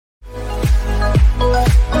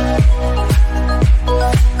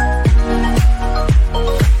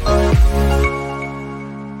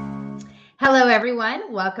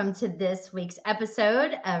everyone. Welcome to this week's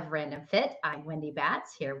episode of Random Fit. I'm Wendy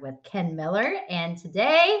Batts here with Ken Miller, and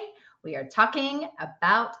today we are talking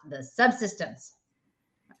about the subsystems.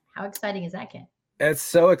 How exciting is that, Ken? It's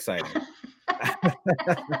so exciting.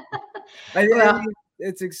 Well,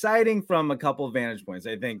 It's exciting from a couple of vantage points.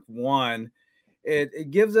 I think one, it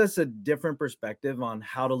gives us a different perspective on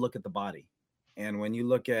how to look at the body. And when you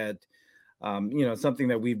look at, something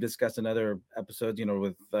that we've discussed in other episodes,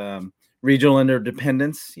 with regional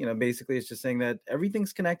interdependence, basically it's just saying that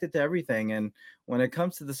everything's connected to everything. And when it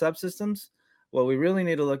comes to the subsystems, what we really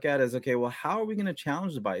need to look at is, okay, well, how are we going to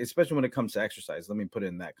challenge the body, especially when it comes to exercise? Let me put it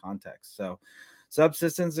in that context. So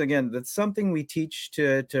subsystems, again, that's something we teach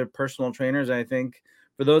to personal trainers. I think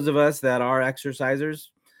for those of us that are exercisers,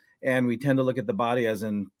 and we tend to look at the body as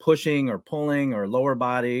in pushing or pulling or lower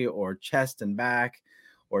body or chest and back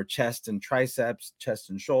or chest and triceps,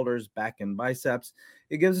 chest and shoulders, back and biceps.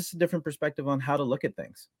 It gives us a different perspective on how to look at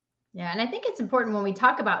things. yeah, and I think it's important when we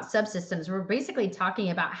talk about subsystems, we're basically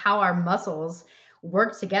talking about how our muscles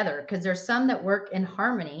work together because there's some that work in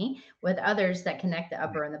harmony with others that connect the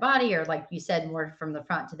upper and the body, or like you said, more from the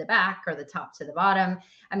front to the back or the top to the bottom.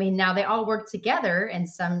 I mean, now they all work together in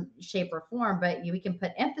some shape or form, but we can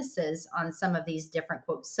put emphasis on some of these different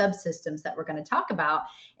quote subsystems that we're going to talk about.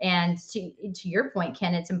 And to your point,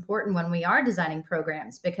 Ken, it's important when we are designing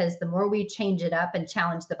programs because the more we change it up and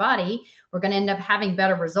challenge the body, we're going to end up having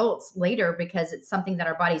better results later because it's something that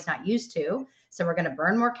our body's not used to. So we're going to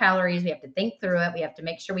burn more calories. We have to think through it. We have to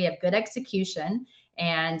make sure we have good execution.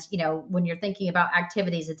 And, when you're thinking about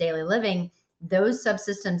activities of daily living, those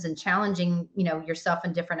subsystems and challenging, yourself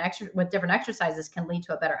in with different exercises can lead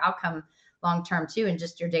to a better outcome long term too, in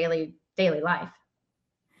just your daily life.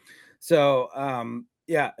 So,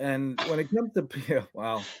 yeah, and when it comes to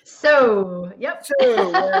Yep.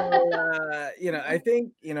 I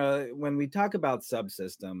think when we talk about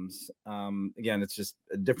subsystems, again, it's just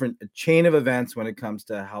a chain of events when it comes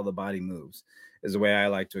to how the body moves, is the way I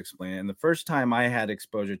like to explain it. And the first time I had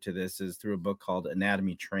exposure to this is through a book called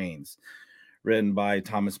Anatomy Trains, written by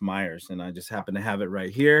Thomas Myers, and I just happen to have it right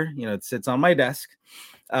here. It sits on my desk.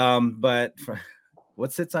 What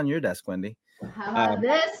sits on your desk, Wendy? How about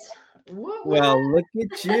this? Well, look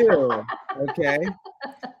at you. Okay.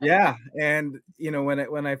 Yeah. And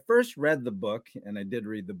when I first read the book, and I did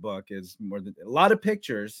read the book, is more than a lot of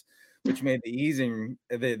pictures, which made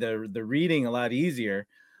the reading a lot easier.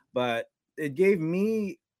 But it gave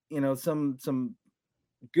me, some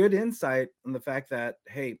good insight on the fact that,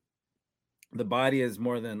 hey, the body is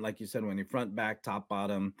more than, like you said, when you front, back, top,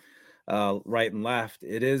 bottom, right and left.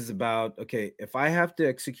 It is about, okay, if I have to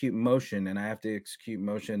execute motion and I have to execute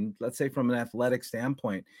motion, let's say from an athletic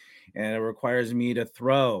standpoint, and it requires me to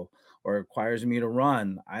throw or requires me to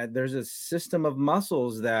run, there's a system of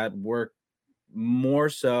muscles that work more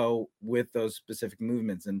so with those specific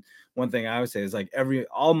movements. And one thing I would say is, like,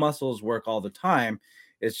 all muscles work all the time.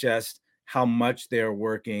 It's just how much they're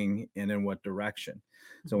working and in what direction.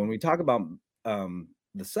 So when we talk about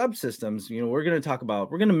the subsystems, we're going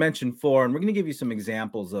to mention four, and we're going to give you some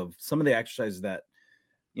examples of some of the exercises that,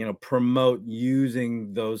 promote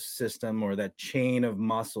using those system or that chain of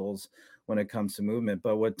muscles when it comes to movement.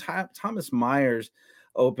 But what Thomas Myers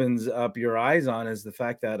opens up your eyes on is the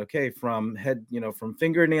fact that, okay, from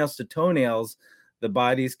fingernails to toenails, the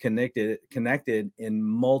body's connected in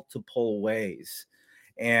multiple ways.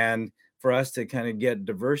 And for us to kind of get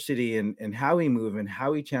diversity in how we move and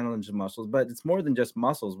how we challenge the muscles, but it's more than just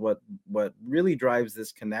muscles. What really drives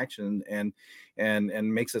this connection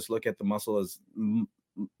and makes us look at the muscle as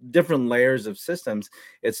different layers of systems,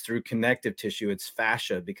 it's through connective tissue. It's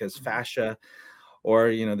fascia, because fascia,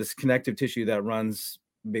 or this connective tissue that runs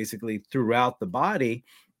basically throughout the body,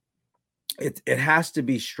 it has to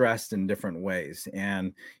be stressed in different ways.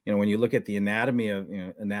 And when you look at the anatomy of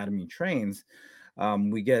Anatomy Trains,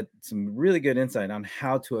 we get some really good insight on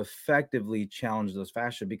how to effectively challenge those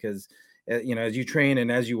fascia, because as you train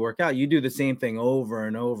and as you work out, you do the same thing over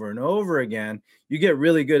and over and over again. You get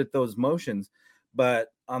really good at those motions, but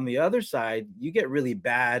on the other side, you get really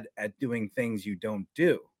bad at doing things you don't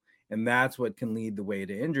do, and that's what can lead the way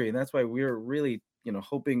to injury. And that's why we're really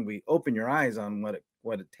hoping we open your eyes on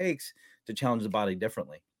what it takes to challenge the body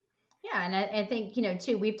differently. Yeah, and I think,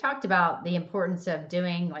 too, we've talked about the importance of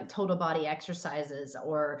doing like total body exercises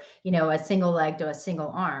or, a single leg to a single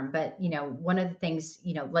arm. But, one of the things,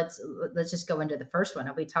 let's just go into the first one.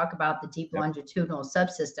 If we talk about the deep Yep. longitudinal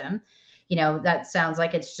subsystem, that sounds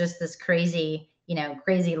like it's just this crazy,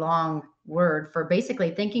 crazy long word for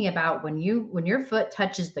basically thinking about when your foot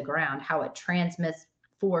touches the ground, how it transmits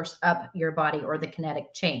force up your body or the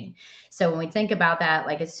kinetic chain. So when we think about that,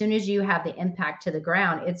 like as soon as you have the impact to the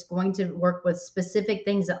ground, it's going to work with specific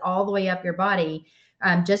things all the way up your body,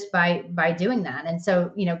 just by doing that. And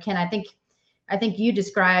so, Ken, I think you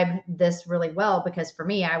describe this really well, because for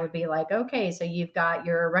me, I would be like, okay, so you've got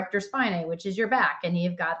your erector spinae, which is your back, and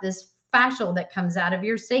you've got this fascial that comes out of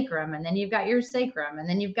your sacrum, and then you've got your sacrum, and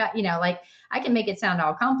then you've got, like I can make it sound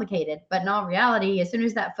all complicated, but in all reality, as soon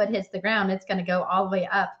as that foot hits the ground, it's going to go all the way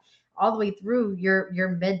up, all the way through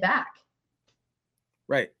your mid back.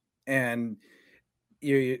 Right. And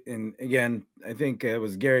and again, I think it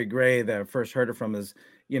was Gary Gray that I first heard it from, is,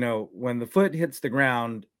 when the foot hits the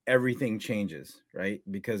ground, everything changes, right?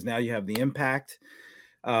 Because now you have the impact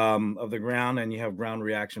of the ground, and you have ground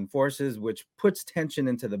reaction forces, which puts tension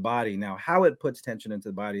into the body. Now, how it puts tension into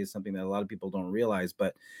the body is something that a lot of people don't realize,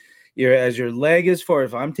 but as your leg is forward,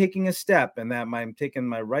 if I'm taking a step and that I'm taking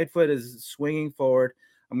my right foot is swinging forward,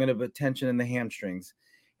 I'm going to put tension in the hamstrings,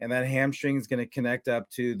 and that hamstring is going to connect up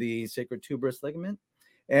to the sacrotuberous ligament,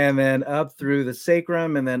 and then up through the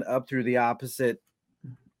sacrum, and then up through the opposite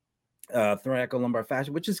thoracolumbar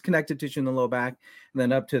fascia, which is connective tissue in the low back, and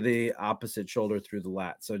then up to the opposite shoulder through the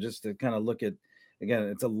lat. So just to kind of look at, again,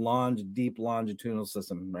 it's a deep longitudinal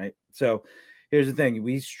system, right? So here's the thing.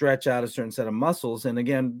 We stretch out a certain set of muscles. And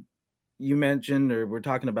again, you mentioned, or we're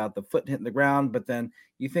talking about the foot hitting the ground, but then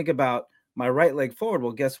you think about my right leg forward.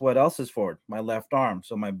 Well, guess what else is forward? My left arm.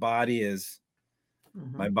 So my body is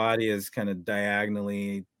kind of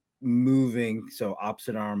diagonally moving. So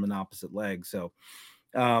opposite arm and opposite leg. So,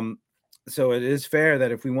 so it is fair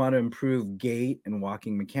that if we want to improve gait and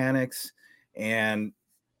walking mechanics and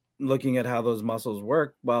looking at how those muscles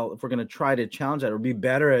work, well, if we're going to try to challenge that or be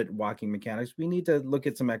better at walking mechanics, we need to look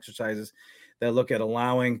at some exercises that look at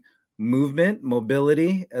allowing movement,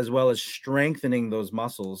 mobility, as well as strengthening those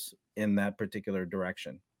muscles in that particular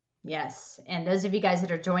direction. Yes. And those of you guys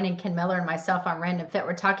that are joining Ken Miller and myself on Random Fit,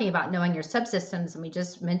 we're talking about knowing your subsystems. And we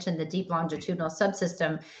just mentioned the deep longitudinal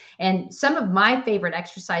subsystem. And some of my favorite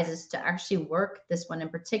exercises to actually work this one in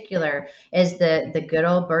particular is the good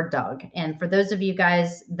old bird dog. And for those of you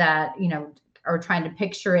guys that, are trying to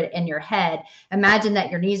picture it in your head, imagine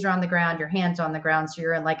that your knees are on the ground, your hands on the ground. So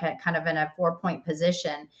you're in like a kind of in a 4-point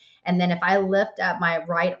position. And then if I lift up my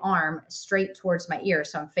right arm straight towards my ear,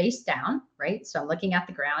 so I'm face down, right? So I'm looking at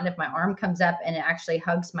the ground. If my arm comes up and it actually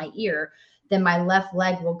hugs my ear, then my left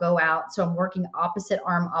leg will go out. So I'm working opposite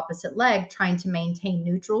arm, opposite leg, trying to maintain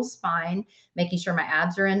neutral spine, making sure my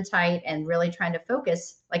abs are in tight, and really trying to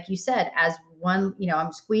focus, like you said, as one,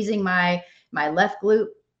 I'm squeezing my left glute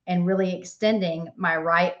and really extending my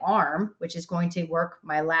right arm, which is going to work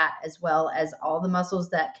my lat, as well as all the muscles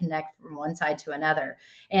that connect from one side to another.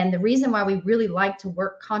 And the reason why we really like to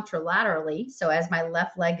work contralaterally, so as my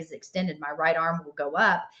left leg is extended, my right arm will go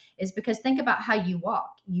up, is because think about how you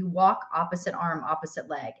walk. You walk opposite arm, opposite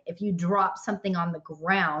leg. If you drop something on the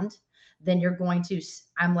ground, then you're going to,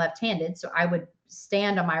 I'm left-handed, so I would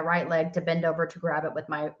stand on my right leg to bend over to grab it with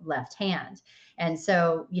my left hand. And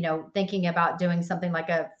so, thinking about doing something like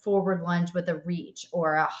a forward lunge with a reach,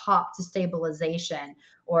 or a hop to stabilization,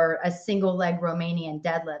 or a single leg Romanian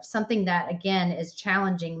deadlift, something that, again, is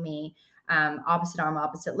challenging me opposite arm,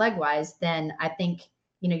 opposite leg wise, then I think,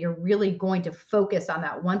 you're really going to focus on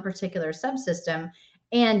that one particular subsystem.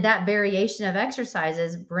 And that variation of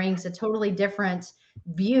exercises brings a totally different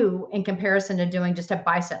view in comparison to doing just a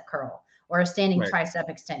bicep curl, or a standing tricep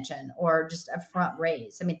extension, or just a front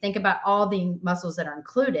raise. I mean, think about all the muscles that are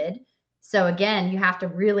included. So again, you have to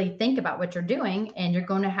really think about what you're doing, and you're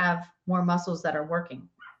going to have more muscles that are working.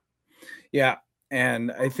 Yeah.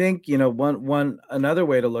 And I think, another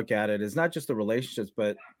way to look at it is not just the relationships,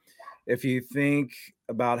 but if you think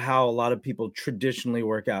about how a lot of people traditionally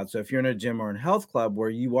work out. So if you're in a gym or in a health club where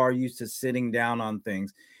you are used to sitting down on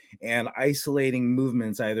things and isolating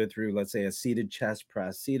movements, either through, let's say, a seated chest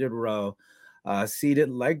press, seated row, seated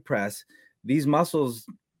leg press, these muscles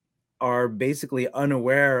are basically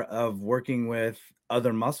unaware of working with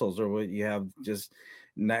other muscles, or what you have just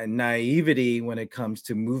naivety when it comes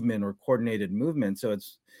to movement or coordinated movement. So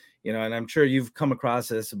it's, and I'm sure you've come across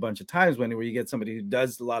this a bunch of times where you get somebody who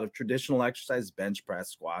does a lot of traditional exercise, bench press,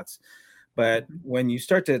 squats, but when you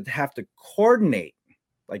start to have to coordinate,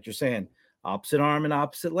 like you're saying, opposite arm and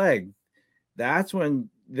opposite leg, that's when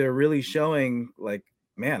they're really showing, like,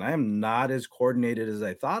 man, I am not as coordinated as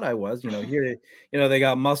I thought I was. Here, they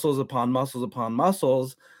got muscles upon muscles upon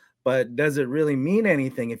muscles, but does it really mean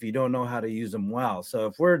anything if you don't know how to use them well? So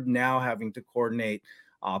if we're now having to coordinate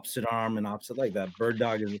opposite arm and opposite leg, that bird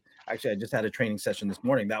dog is actually, I just had a training session this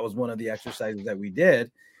morning. That was one of the exercises that we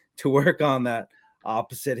did to work on that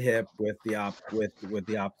opposite hip with the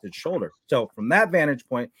opposite shoulder. So from that vantage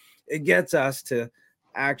point, it gets us to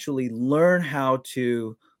actually learn how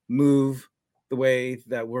to move the way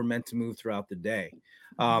that we're meant to move throughout the day.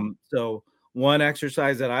 So one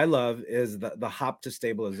exercise that I love is the hop to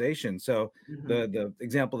stabilization. So Mhm. the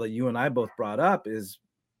example that you and I both brought up is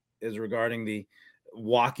regarding the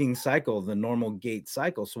walking cycle, the normal gait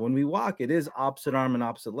cycle. So when we walk, it is opposite arm and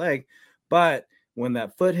opposite leg, but when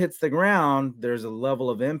that foot hits the ground, there's a level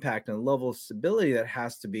of impact and a level of stability that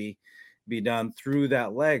has to be done through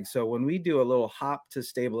that leg. So when we do a little hop to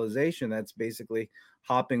stabilization, that's basically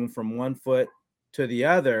hopping from one foot to the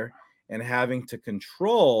other and having to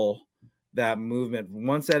control that movement.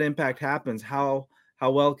 Once that impact happens, how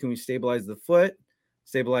well can we stabilize the foot,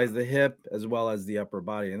 stabilize the hip, as well as the upper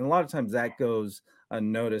body? And a lot of times that goes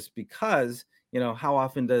unnoticed because, how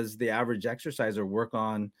often does the average exerciser work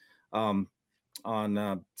um,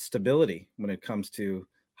 on stability when it comes to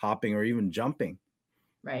hopping or even jumping?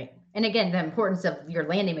 Right. And again, the importance of your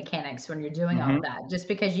landing mechanics when you're doing all of Hmm. that. Just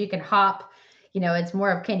because you can hop, it's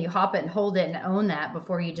more of can you hop it and hold it and own that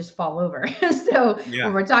before you just fall over. So when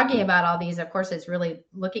Yeah. we're talking about all these, of course, it's really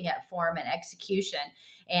looking at form and execution.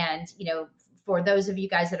 And, for those of you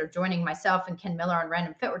guys that are joining myself and Ken Miller on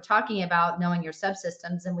Random Fit, we're talking about knowing your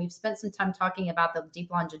subsystems. And we've spent some time talking about the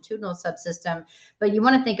deep longitudinal subsystem, but you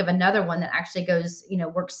want to think of another one that actually goes,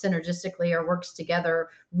 works synergistically or works together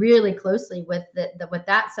really closely with with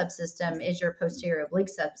that subsystem is your posterior oblique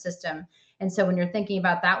subsystem. And so when you're thinking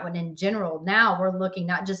about that one in general, now we're looking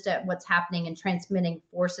not just at what's happening and transmitting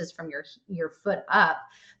forces from your foot up,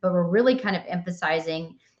 but we're really kind of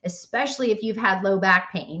emphasizing, especially if you've had low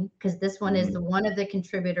back pain, because this one is Mhm. one of the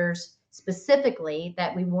contributors specifically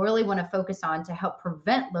that we really want to focus on to help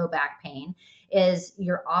prevent low back pain, is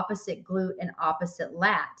your opposite glute and opposite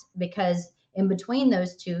lat. Because in between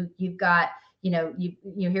those two, you've got, you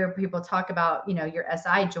hear people talk about, your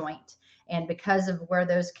SI joint. And because of where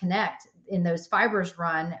those connect and those fibers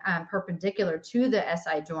run perpendicular to the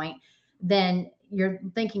SI joint, then you're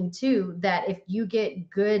thinking too that if you get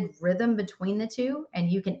good rhythm between the two and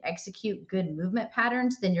you can execute good movement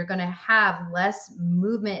patterns, then you're going to have less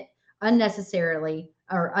movement unnecessarily,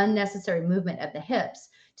 or unnecessary movement of the hips,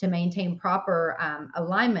 to maintain proper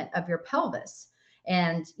alignment of your pelvis.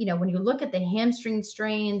 And when you look at the hamstring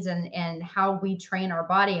strains and how we train our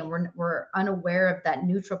body, and we're unaware of that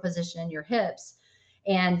neutral position in your hips,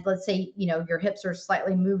 and let's say your hips are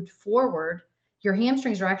slightly moved forward, your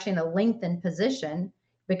hamstrings are actually in a lengthened position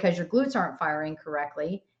because your glutes aren't firing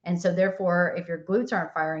correctly. And so therefore, if your glutes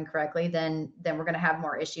aren't firing correctly, then we're going to have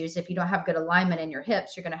more issues. If you don't have good alignment in your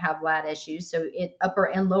hips, you're going to have lat issues. So it upper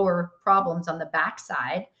and lower problems on the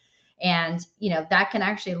backside. And that can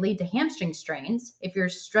actually lead to hamstring strains if you're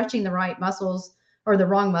stretching the right muscles or the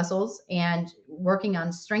wrong muscles and working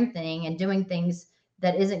on strengthening and doing things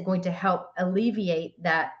that isn't going to help alleviate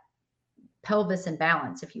that pelvis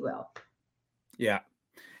imbalance, if you will. Yeah.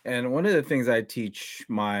 And one of the things I teach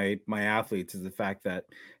my athletes is the fact that,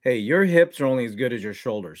 hey, your hips are only as good as your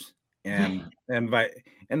shoulders, and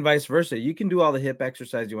vice versa. You can do all the hip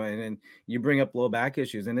exercise you want, and you bring up low back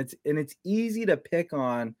issues, and it's easy to pick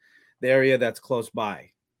on the area that's close by,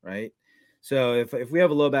 right? So if we have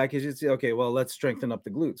a low back issue, it's okay. Well, let's strengthen up the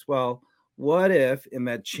glutes. Well, what if in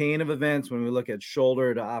that chain of events, when we look at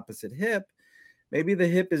shoulder to opposite hip, maybe the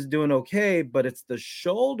hip is doing okay, but it's the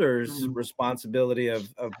shoulders Mhm. responsibility of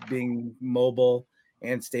being mobile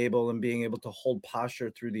and stable and being able to hold posture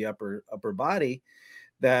through the upper body,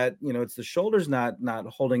 that it's the shoulders not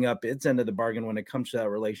holding up its end of the bargain when it comes to that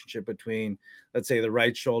relationship between, let's say, the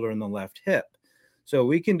right shoulder and the left hip. So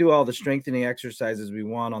we can do all the strengthening exercises we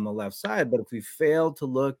want on the left side, but if we fail to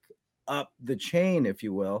look up the chain, if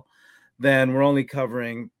you will, then we're only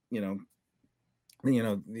covering,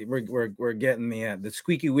 we're getting the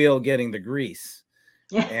squeaky wheel getting the grease.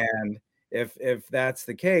 Yeah. And if that's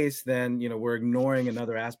the case, then we're ignoring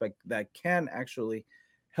another aspect that can actually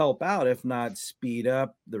help out, if not speed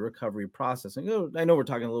up the recovery process. And I know we're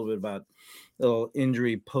talking a little bit about little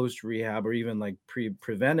injury post rehab or even like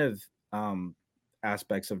preventive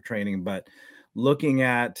aspects of training, but looking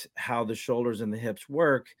at how the shoulders and the hips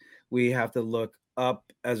work, we have to look up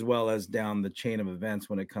as well as down the chain of events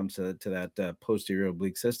when it comes to that posterior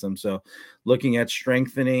oblique system. So looking at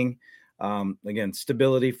strengthening, again,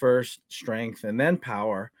 stability first, strength, and then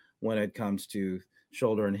power when it comes to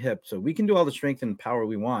shoulder and hip. So we can do all the strength and power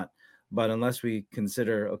we want, but unless we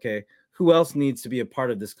consider, okay, who else needs to be a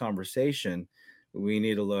part of this conversation, we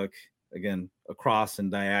need to look again across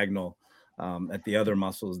and diagonal at the other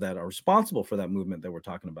muscles that are responsible for that movement that we're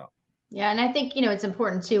talking about. Yeah, and I think, it's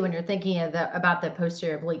important too when you're thinking about the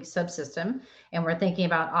posterior oblique subsystem, and we're thinking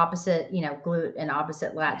about opposite, glute and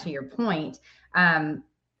opposite lat to your point. Um,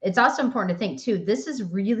 it's also important to think too, this is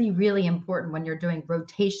really, really important when you're doing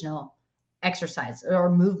rotational exercise or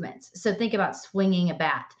movements. So think about swinging a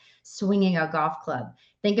bat, swinging a golf club.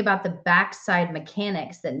 Think about the backside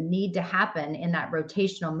mechanics that need to happen in that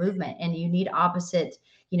rotational movement, and you need opposite,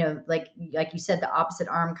 like you said, the opposite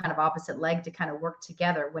arm, kind of opposite leg to kind of work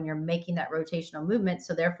together when you're making that rotational movement.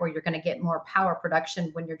 So therefore you're going to get more power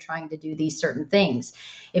production when you're trying to do these certain things.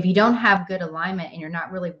 If you don't have good alignment and you're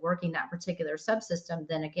not really working that particular subsystem,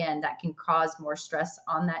 then again, that can cause more stress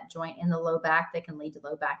on that joint in the low back that can lead to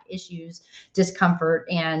low back issues, discomfort,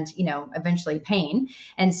 and eventually pain.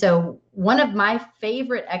 And so one of my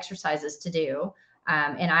favorite exercises to do,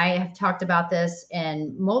 and I have talked about this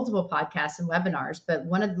in multiple podcasts and webinars, but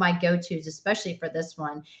one of my go-tos, especially for this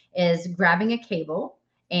one, is grabbing a cable.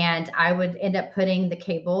 And I would end up putting the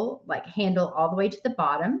cable like handle all the way to the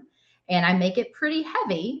bottom. And I make it pretty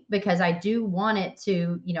heavy because I do want it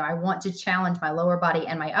to, I want to challenge my lower body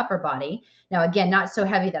and my upper body. Now, again, not so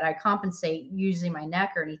heavy that I compensate using my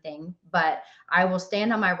neck or anything, but I will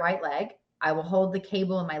stand on my right leg. I will hold the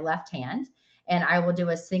cable in my left hand, and I will do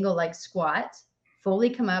a single leg squat,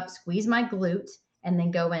 fully come up, squeeze my glute, and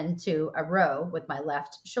then go into a row with my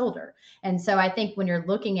left shoulder. And so I think when you're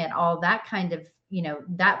looking at all that kind of,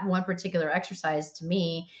 that one particular exercise, to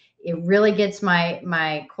me, it really gets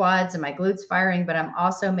my quads and my glutes firing, but I'm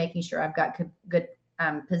also making sure I've got good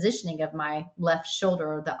positioning of my left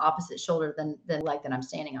shoulder, or the opposite shoulder than the leg that I'm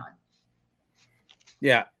standing on.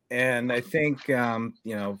 Yeah. And I think,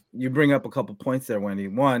 you bring up a couple points there, Wendy.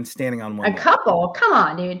 One, standing on one leg. Couple? Come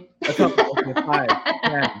on, dude. A couple. Okay, 5,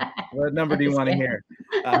 10. What number do you want to hear?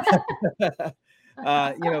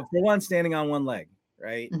 For one, standing on one leg,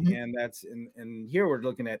 right? Mm-hmm. And that's, and here we're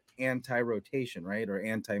looking at anti-rotation, right? Or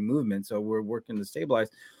anti-movement. So we're working to stabilize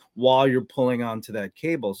while you're pulling onto that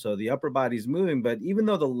cable. So the upper body's moving, but even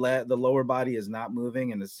though the lower body is not moving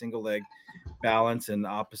in a single leg balance and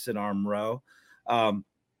opposite arm row,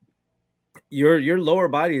 your lower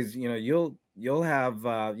body is, you'll have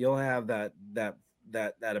that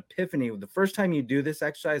epiphany. The first time you do this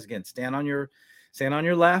exercise, again, stand on your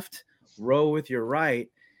left, row with your right.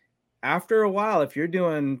 After a while, if you're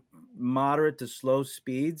doing moderate to slow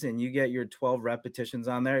speeds and you get your 12 repetitions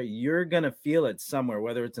on there, you're going to feel it somewhere,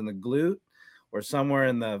 whether it's in the glute or somewhere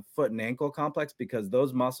in the foot and ankle complex, because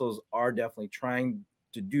those muscles are definitely trying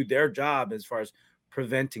to do their job as far as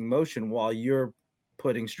preventing motion while you're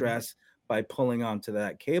putting stress by pulling onto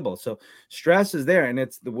that cable. So stress is there, and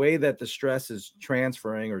it's the way that the stress is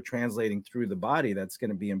transferring or translating through the body that's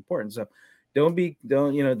going to be important. So don't get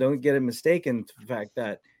it mistaken, the fact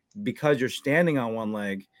that because you're standing on one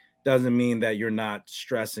leg doesn't mean that you're not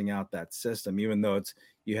stressing out that system, even though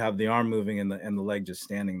you have the arm moving and the leg just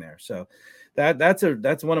standing there. So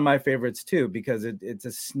that's one of my favorites too, because it's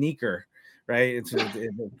a sneaker, right?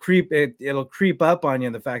 It'll creep up on you,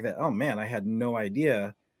 the fact that, oh man, I had no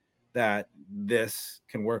idea that this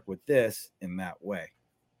can work with this in that way.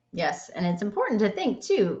 Yes. And it's important to think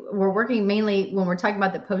too, we're working mainly when we're talking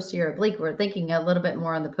about the posterior oblique, we're thinking a little bit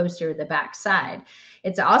more on the posterior, the back side.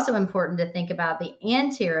 It's also important to think about the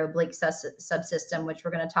anterior oblique subsystem, which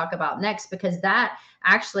we're going to talk about next, because that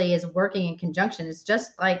actually is working in conjunction. It's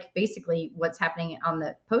just like basically what's happening on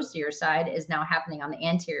the posterior side is now happening on the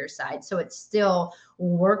anterior side. So it's still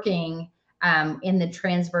working in the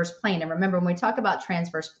transverse plane. And remember, when we talk about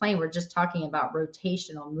transverse plane, we're just talking about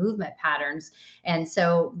rotational movement patterns. And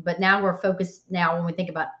so, but now we're focused, now when we think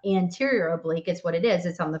about anterior oblique, it's what it is,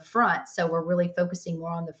 it's on the front. So we're really focusing more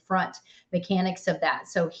on the front mechanics of that.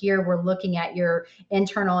 So here we're looking at your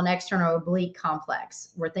internal and external oblique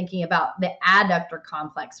complex. We're thinking about the adductor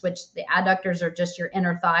complex, which the adductors are just your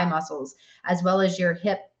inner thigh muscles, as well as your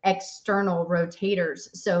hip external rotators.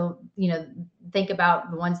 So, think about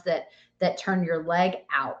the ones that turn your leg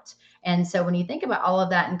out. And so when you think about all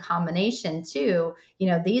of that in combination too,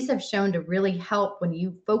 these have shown to really help when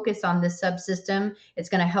you focus on this subsystem. It's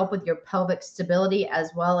going to help with your pelvic stability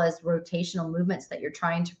as well as rotational movements that you're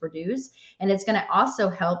trying to produce. And it's going to also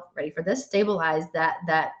help, ready for this, stabilize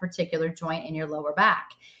that particular joint in your lower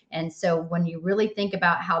back. And so when you really think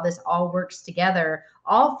about how this all works together,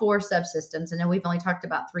 all 4 subsystems, I know we've only talked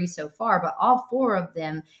about 3 so far, but all 4 of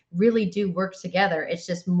them really do work together. It's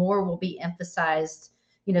just more will be emphasized,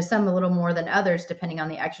 some a little more than others, depending on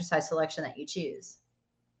the exercise selection that you choose.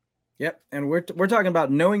 Yep. And we're talking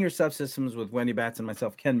about knowing your subsystems with Wendy Batts and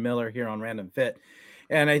myself, Ken Miller, here on Random Fit.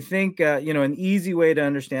 And I think, an easy way to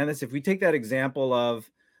understand this, if we take that example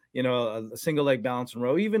of, a single leg balance and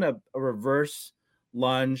row, even a reverse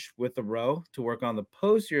lunge with the row to work on the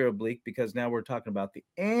posterior oblique, because now we're talking about the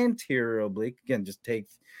anterior oblique. Again, just take,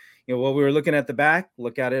 what we were looking at the back,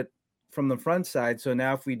 look at it from the front side. So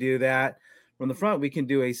now if we do that from the front, we can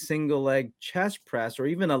do a single leg chest press, or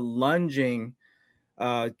even a lunging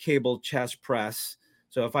cable chest press.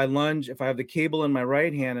 So if I have the cable in my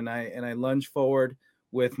right hand and I lunge forward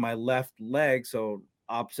with my left leg, so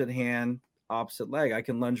opposite hand, opposite leg, I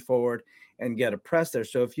can lunge forward and get a press there.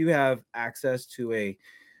 So if you have access to a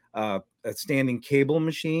standing cable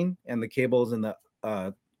machine, and the cable is in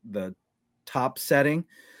the top setting,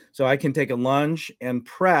 so I can take a lunge and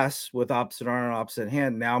press with opposite arm and opposite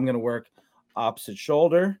hand. Now I'm going to work opposite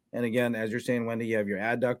shoulder. And again, as you're saying, Wendy, you have your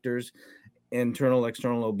adductors, internal,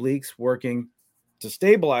 external obliques working to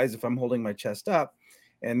stabilize if I'm holding my chest up,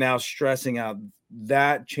 and now stressing out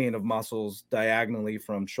that chain of muscles diagonally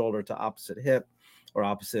from shoulder to opposite hip, or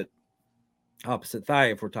opposite thigh,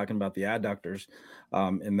 if we're talking about the adductors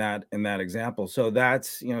in that example. So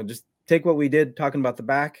that's, just take what we did talking about the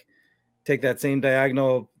back, take that same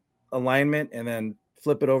diagonal alignment, and then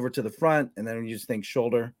flip it over to the front, and then you just think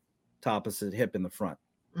shoulder to opposite hip in the front.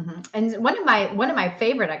 Mm-hmm. And one of my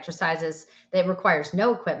favorite exercises that requires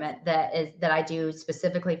no equipment that I do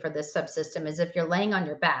specifically for this subsystem is if you're laying on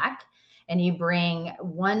your back and you bring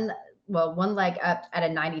one leg up at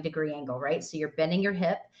a 90-degree angle, right? So you're bending your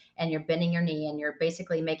hip and you're bending your knee, and you're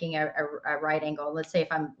basically making a right angle. Let's say if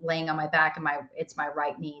I'm laying on my back and it's my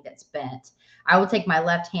right knee that's bent, I will take my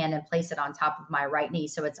left hand and place it on top of my right knee,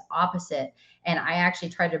 so it's opposite. And I actually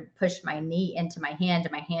try to push my knee into my hand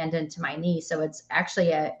and my hand into my knee. So it's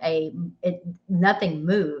actually nothing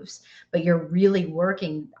moves, but you're really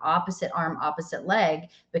working opposite arm, opposite leg,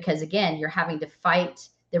 because again, you're having to fight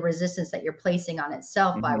the resistance that you're placing on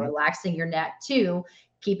itself by relaxing your neck too,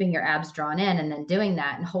 keeping your abs drawn in, and then doing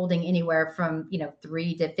that and holding anywhere from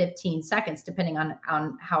 3 to 15 seconds, depending on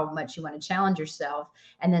how much you want to challenge yourself,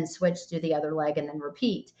 and then switch to the other leg and then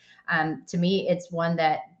repeat. To me, it's one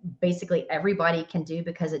that basically everybody can do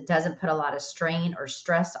because it doesn't put a lot of strain or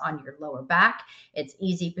stress on your lower back. It's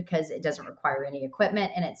easy because it doesn't require any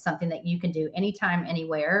equipment, and it's something that you can do anytime,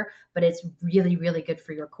 anywhere, but it's really, really good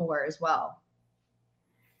for your core as well.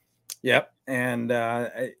 Yep. And,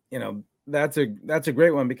 that's a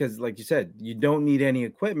great one, because like you said, you don't need any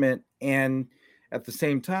equipment. And at the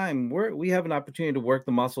same time, we have an opportunity to work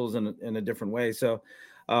the muscles in a different way. So,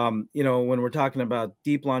 when we're talking about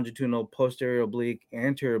deep longitudinal, posterior oblique,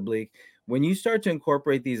 anterior oblique, when you start to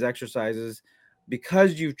incorporate these exercises,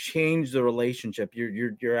 because you've changed the relationship,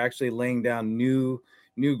 you're actually laying down new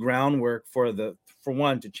groundwork for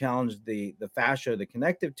one, to challenge the fascia, the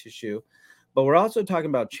connective tissue. But we're also talking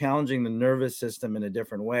about challenging the nervous system in a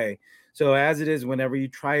different way. So as it is, whenever you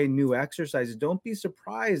try new exercises, don't be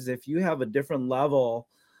surprised if you have a different level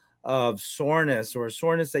of soreness, or a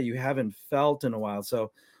soreness that you haven't felt in a while.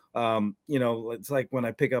 So, it's like when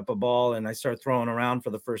I pick up a ball and I start throwing around for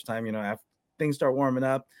the first time, after things start warming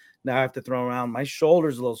up, now I have to throw around. My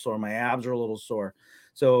shoulder's a little sore. My abs are a little sore.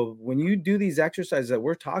 So when you do these exercises that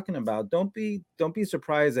we're talking about, don't be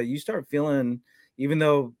surprised that you start feeling, even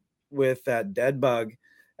though with that dead bug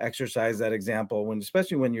exercise, that example,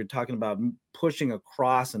 especially when you're talking about pushing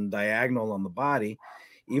across and diagonal on the body,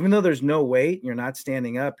 even though there's no weight, you're not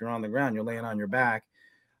standing up, you're on the ground, you're laying on your back,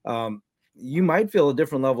 you might feel a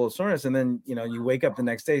different level of soreness. And then, you wake up the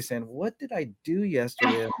next day saying, what did I do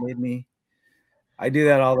yesterday that made me? I do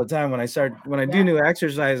that all the time when I do new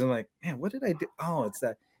exercise. I'm like, man, what did I do? Oh, it's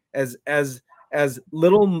that as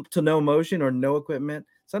little to no motion or no equipment.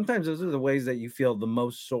 Sometimes those are the ways that you feel the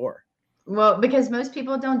most sore. Well, because most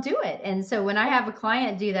people don't do it. And so when I have a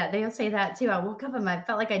client do that, they'll say that too. I woke up and I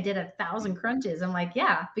felt like I did 1,000 crunches. I'm like,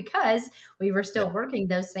 yeah, because we were still working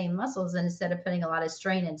those same muscles, and instead of putting a lot of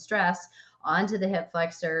strain and stress onto the hip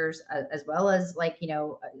flexors, as well as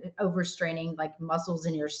overstraining like muscles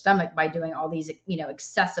in your stomach by doing all these,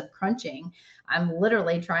 excessive crunching. I'm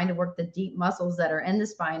literally trying to work the deep muscles that are in the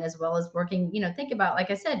spine, as well as working, think about,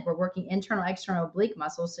 like I said, we're working internal, external oblique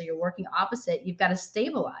muscles. So you're working opposite. You've got to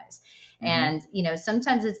stabilize. And,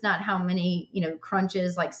 sometimes it's not how many,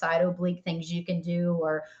 crunches, like side oblique things you can do,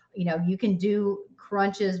 or, you can do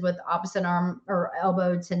crunches with opposite arm or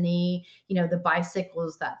elbow to knee, the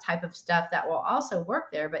bicycles, that type of stuff that will also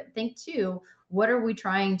work there. But think too, what are we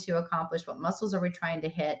trying to accomplish? What muscles are we trying to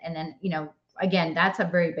hit? And then, again, that's a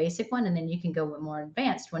very basic one. And then you can go more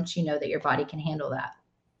advanced once you know that your body can handle that.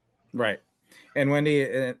 Right. And Wendy,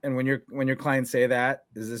 and when your clients say that,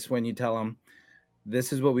 is this when you tell them,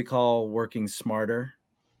 this is what we call working smarter?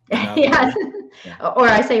 Yes. Yeah. Or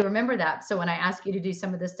I say, remember that. So when I ask you to do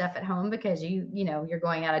some of this stuff at home because you're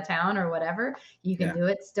going out of town or whatever, you can Yeah. do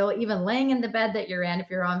it still, even laying in the bed that you're in if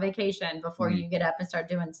you're on vacation before Mhm. you get up and start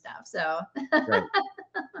doing stuff. So Right.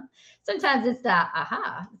 sometimes it's that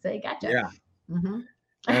aha, say gotcha. Yeah. Hmm.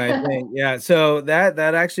 And I think, yeah, so that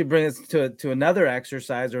actually brings us to another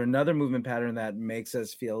exercise or another movement pattern that makes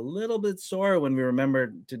us feel a little bit sore when we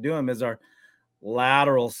remember to do them is our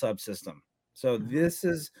lateral subsystem. So this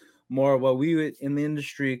is more what we would in the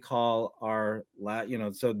industry call our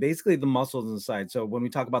so basically the muscles inside. So when we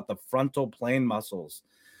talk about the frontal plane muscles,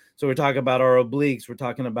 so we're talking about our obliques, we're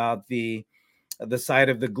talking about the side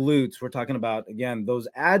of the glutes, we're talking about, again, those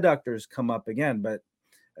adductors come up again. But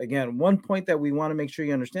again, one point that we want to make sure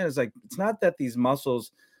you understand is, like, it's not that these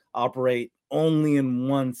muscles operate only in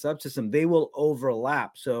one subsystem. They will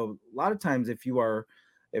overlap. So a lot of times if you're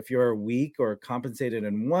weak or compensated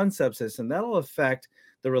in one subsystem, that'll affect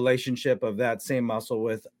the relationship of that same muscle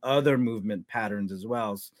with other movement patterns as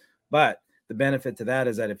well. But the benefit to that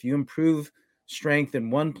is that if you improve strength in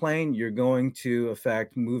one plane, you're going to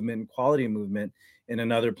affect movement and quality of movement in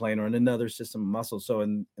another plane or in another system of muscles. So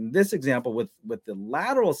in this example with the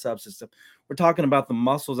lateral subsystem, we're talking about the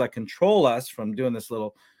muscles that control us from doing this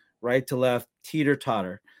little right to left teeter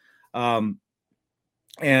totter. And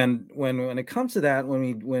when it comes to that,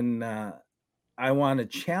 when I want to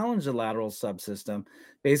challenge the lateral subsystem,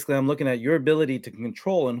 basically I'm looking at your ability to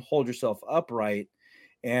control and hold yourself upright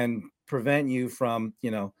and prevent you from,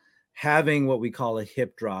 having what we call a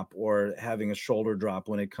hip drop or having a shoulder drop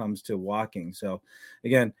when it comes to walking. So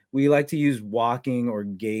again, we like to use walking or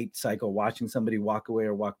gait cycle, watching somebody walk away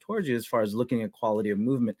or walk towards you, as far as looking at quality of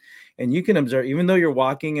movement. And you can observe, even though you're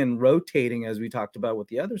walking and rotating, as we talked about with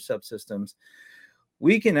the other subsystems,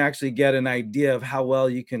 we can actually get an idea of how well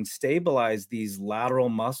you can stabilize these lateral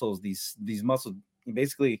muscles. These muscles, you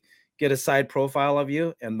basically get a side profile of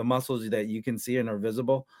you, and the muscles that you can see and are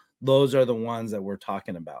visible, those are the ones that we're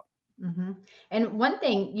talking about. Hmm. And one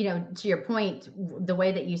thing, to your point, the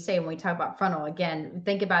way that you say when we talk about frontal, again,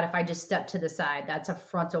 think about if I just step to the side, that's a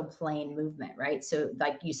frontal plane movement, right? So,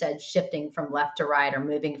 like you said, shifting from left to right or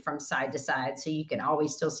moving from side to side. So you can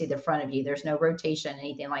always still see the front of you. There's no rotation,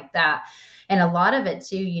 anything like that. And a lot of it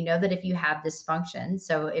too, that if you have dysfunction,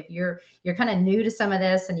 so if you're kind of new to some of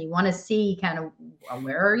this and you want to see kind of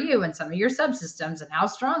where are you in some of your subsystems and how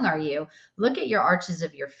strong are you, look at your arches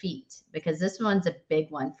of your feet, because this one's a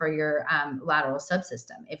big one for your lateral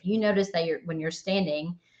subsystem. If you notice that when you're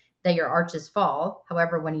standing, that your arches fall.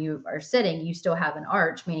 However, when you are sitting, you still have an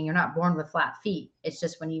arch, meaning you're not born with flat feet. It's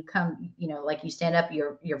just when you come, like you stand up,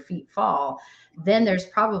 your feet fall. Then there's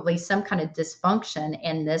probably some kind of dysfunction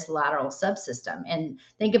in this lateral subsystem. And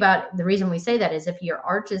think about the reason we say that is if your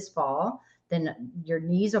arches fall, then your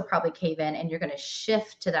knees will probably cave in and you're going to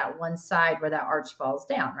shift to that one side where that arch falls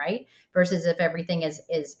down, right? Versus if everything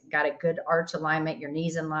is got a good arch alignment, your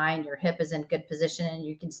knees in line, your hip is in good position, and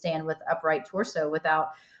you can stand with upright torso without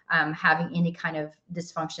having any kind of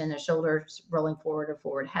dysfunction in the shoulders rolling forward or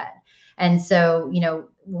forward head. And so,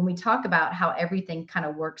 when we talk about how everything kind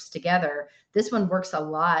of works together, this one works a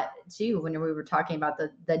lot too. When we were talking about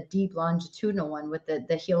the deep longitudinal one with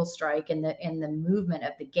the heel strike and the movement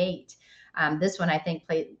of the gait, this one I think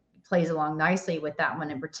plays along nicely with that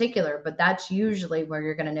one in particular. But that's usually where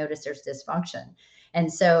you're going to notice there's dysfunction.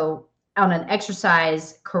 And so, on an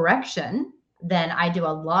exercise correction, then I do a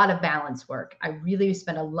lot of balance work. I really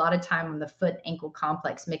spend a lot of time on the foot ankle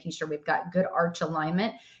complex, making sure we've got good arch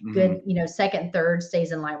alignment, good, second and third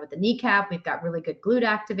stays in line with the kneecap. We've got really good glute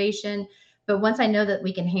activation. But once I know that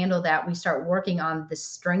we can handle that, we start working on the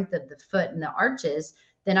strength of the foot and the arches.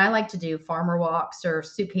 Then I like to do farmer walks or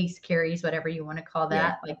suitcase carries, whatever you want to call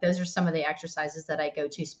that. Yeah. Like those are some of the exercises that I go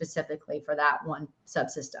to specifically for that one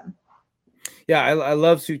subsystem. Yeah, I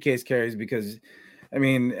love suitcase carries because, I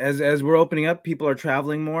mean, as we're opening up, people are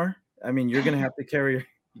traveling more. I mean, you're gonna have to carry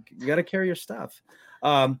you got to carry your stuff.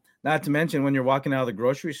 Not to mention when you're walking out of the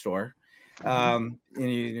grocery store, and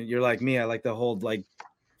you're like me, I like to hold like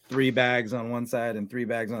 3 bags on one side and 3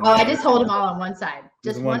 bags on Oh, the I other just hold them side. all on one side,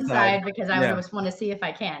 Just just one one side. side, because I Yeah. always want to see if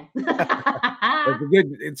I can.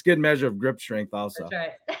 It's a good measure of grip strength also.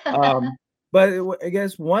 That's right. But I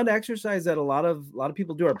guess one exercise that a lot of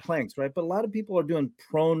people do are planks, right? But a lot of people are doing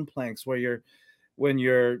prone planks where when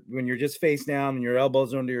you're just face down and your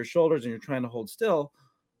elbows are under your shoulders and you're trying to hold still.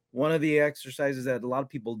 One of the exercises that a lot of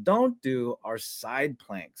people don't do are side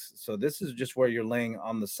planks. So this is just where you're laying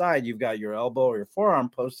on the side. You've got your elbow or your forearm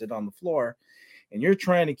posted on the floor, and you're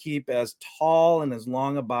trying to keep as tall and as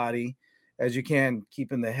long a body as you can,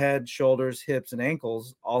 keeping the head, shoulders, hips, and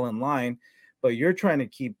ankles all in line. But you're trying to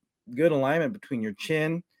keep good alignment between your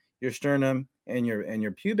chin, your sternum, and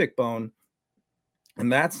your pubic bone.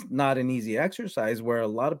 And that's not an easy exercise, where a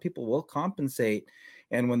lot of people will compensate.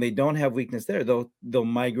 And when they don't have weakness there, they'll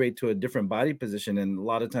migrate to a different body position. And a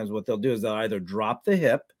lot of times what they'll do is they'll either drop the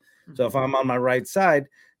hip. So if I'm on my right side,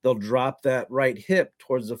 they'll drop that right hip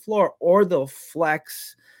towards the floor, or they'll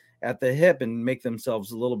flex at the hip and make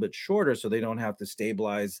themselves a little bit shorter so they don't have to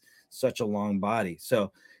stabilize such a long body.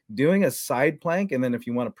 So doing a side plank, and then if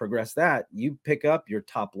you want to progress that, you pick up your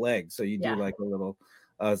top leg. So you do like a little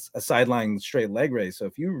a sideline straight leg raise. So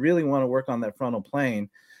if you really want to work on that frontal plane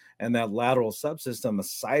and that lateral subsystem, a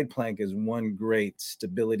side plank is one great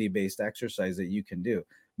stability based exercise that you can do.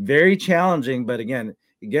 Very challenging, but again,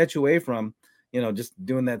 it gets you away from, just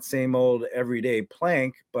doing that same old everyday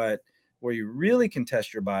plank. But where you really can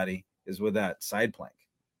test your body is with that side plank.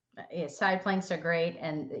 Yeah, side planks are great,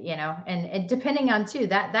 and depending on too,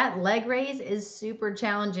 that leg raise is super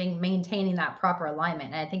challenging, maintaining that proper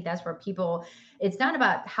alignment. And I think that's where people, it's not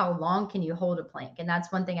about how long can you hold a plank, and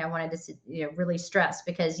that's one thing I wanted to really stress,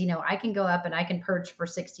 because I can go up and I can perch for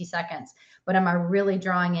 60 seconds, but am I really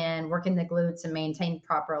drawing in, working the glutes and maintain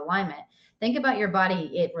proper alignment? Think about your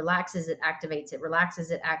body. It relaxes, it activates, it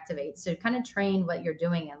relaxes, it activates. So kind of train what you're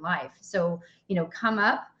doing in life. So come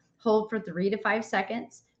up, hold for 3 to 5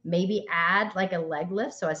 seconds, maybe add like a leg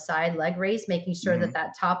lift, so a side leg raise, making sure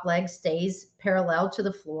that top leg stays parallel to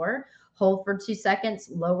the floor. Hold for 2 seconds,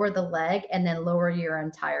 lower the leg, and then lower your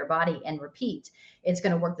entire body and repeat. It's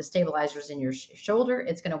going to work the stabilizers in your shoulder.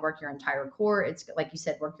 It's going to work your entire core. It's, like you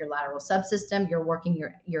said, work your lateral subsystem. You're working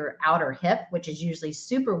your outer hip, which is usually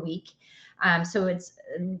super weak. So it's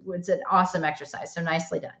an awesome exercise. So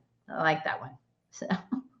nicely done. I like that one. So.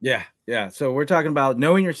 Yeah. So we're talking about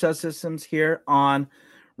knowing your subsystems here on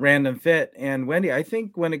Random Fit. And Wendy, I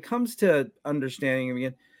think when it comes to understanding,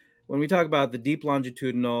 again, when we talk about the deep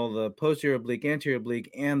longitudinal, the posterior oblique, anterior oblique,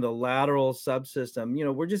 and the lateral subsystem,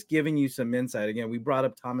 we're just giving you some insight. Again, we brought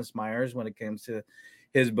up Thomas Myers when it comes to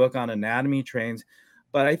his book on anatomy trains.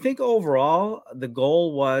 But I think overall, the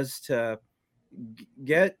goal was to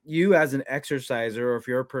get you as an exerciser, or if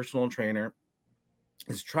you're a personal trainer,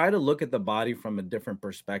 is try to look at the body from a different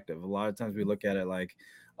perspective. A lot of times we look at it like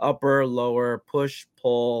upper, lower, push,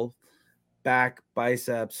 pull, back,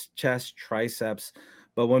 biceps, chest, triceps.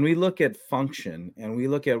 But when we look at function and we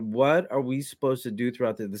look at what are we supposed to do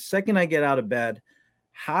throughout the second I get out of bed,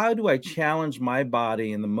 how do I challenge my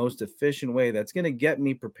body in the most efficient way that's going to get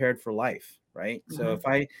me prepared for life, right? So if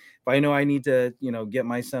I know I need to, get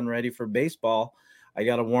my son ready for baseball, I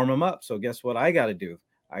got to warm him up. So guess what I got to do?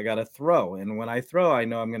 I got to throw. And when I throw, I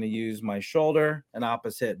know I'm going to use my shoulder and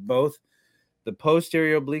opposite, both the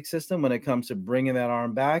posterior oblique system when it comes to bringing that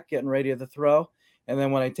arm back, getting ready to throw. And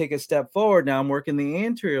then when I take a step forward, now I'm working the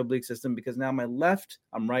anterior oblique system, because now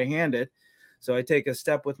I'm right-handed. So I take a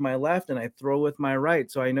step with my left and I throw with my right.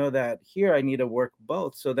 So I know that here I need to work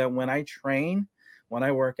both, so that when I train, when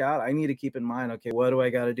I work out, I need to keep in mind, okay, what do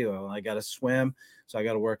I got to do? Well, I got to swim. So I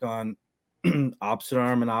got to work on opposite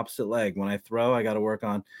arm and opposite leg. When I throw, I got to work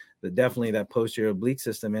on definitely that posterior oblique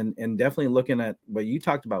system, and definitely looking at what you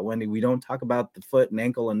talked about, Wendy. We don't talk about the foot and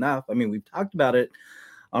ankle enough. I mean, we've talked about it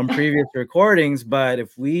on previous recordings, but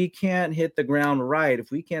if we can't hit the ground right,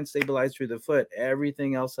 if we can't stabilize through the foot,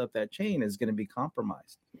 everything else up that chain is going to be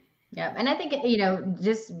compromised. Yeah. And I think,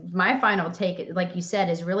 just my final take, like you said,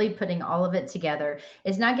 is really putting all of it together.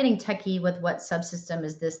 It's not getting techy with what subsystem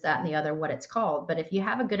is this, that, and the other, what it's called. But if you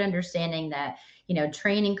have a good understanding that,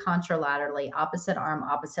 training contralaterally, opposite arm,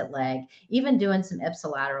 opposite leg, even doing some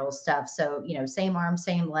ipsilateral stuff. So, same arm,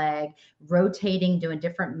 same leg, rotating, doing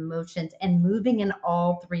different motions, and moving in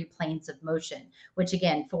all three planes of motion, which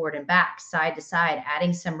again, forward and back, side to side,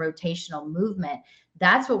 adding some rotational movement.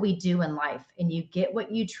 That's what we do in life, and you get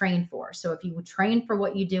what you train for. So if you train for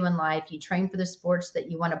what you do in life, you train for the sports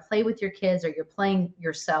that you want to play with your kids, or you're playing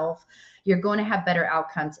yourself, you're going to have better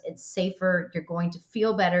outcomes. It's safer. You're going to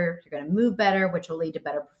feel better. You're going to move better, which will lead to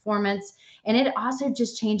better performance. And it also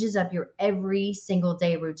just changes up your every single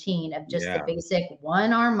day routine of just the basic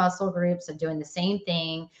one arm muscle groups of doing the same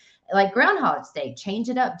thing, like Groundhog's Day. Change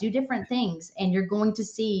it up, do different things, and you're going to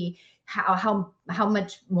see how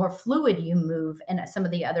much more fluid you move, and some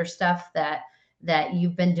of the other stuff that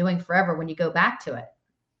you've been doing forever when you go back to it.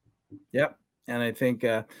 Yep. And I think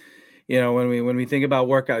when we think about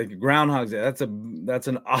workout, Groundhog's Day, that's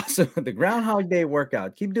an awesome the Groundhog Day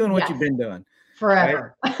workout. Keep doing what you've been doing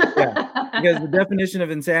forever. Right? Yeah. Because the definition of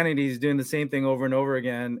insanity is doing the same thing over and over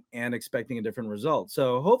again and expecting a different result.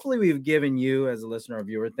 So hopefully we've given you, as a listener or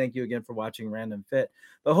viewer, thank you again for watching Random Fit,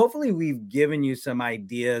 but hopefully we've given you some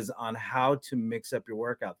ideas on how to mix up your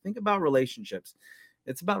workout. Think about relationships.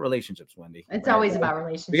 it's about relationships, Wendy. It's right? always about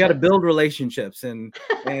relationships. We got to build relationships, and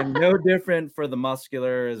no different for the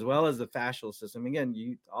muscular as well as the fascial system.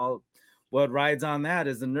 Again, what rides on that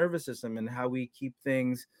is the nervous system and how we keep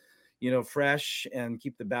things, fresh and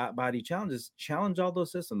keep the body challenge all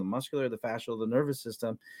those systems, the muscular, the fascial, the nervous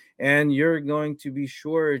system, and you're going to be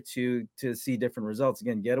sure to see different results.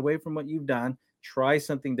 Again, get away from what you've done, try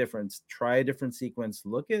something different, try a different sequence,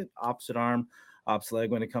 look at opposite arm, opposite leg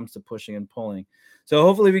when it comes to pushing and pulling. So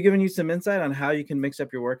hopefully we've given you some insight on how you can mix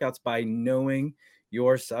up your workouts by knowing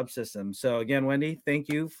your subsystem. So again, Wendy,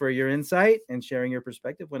 thank you for your insight and sharing your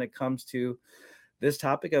perspective when it comes to this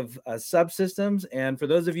topic of subsystems. And for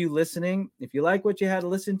those of you listening, if you like what you had to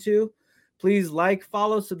listen to, please like,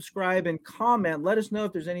 follow, subscribe, and comment. Let us know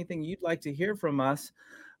if there's anything you'd like to hear from us.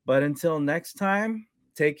 But until next time,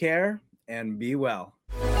 take care and be well.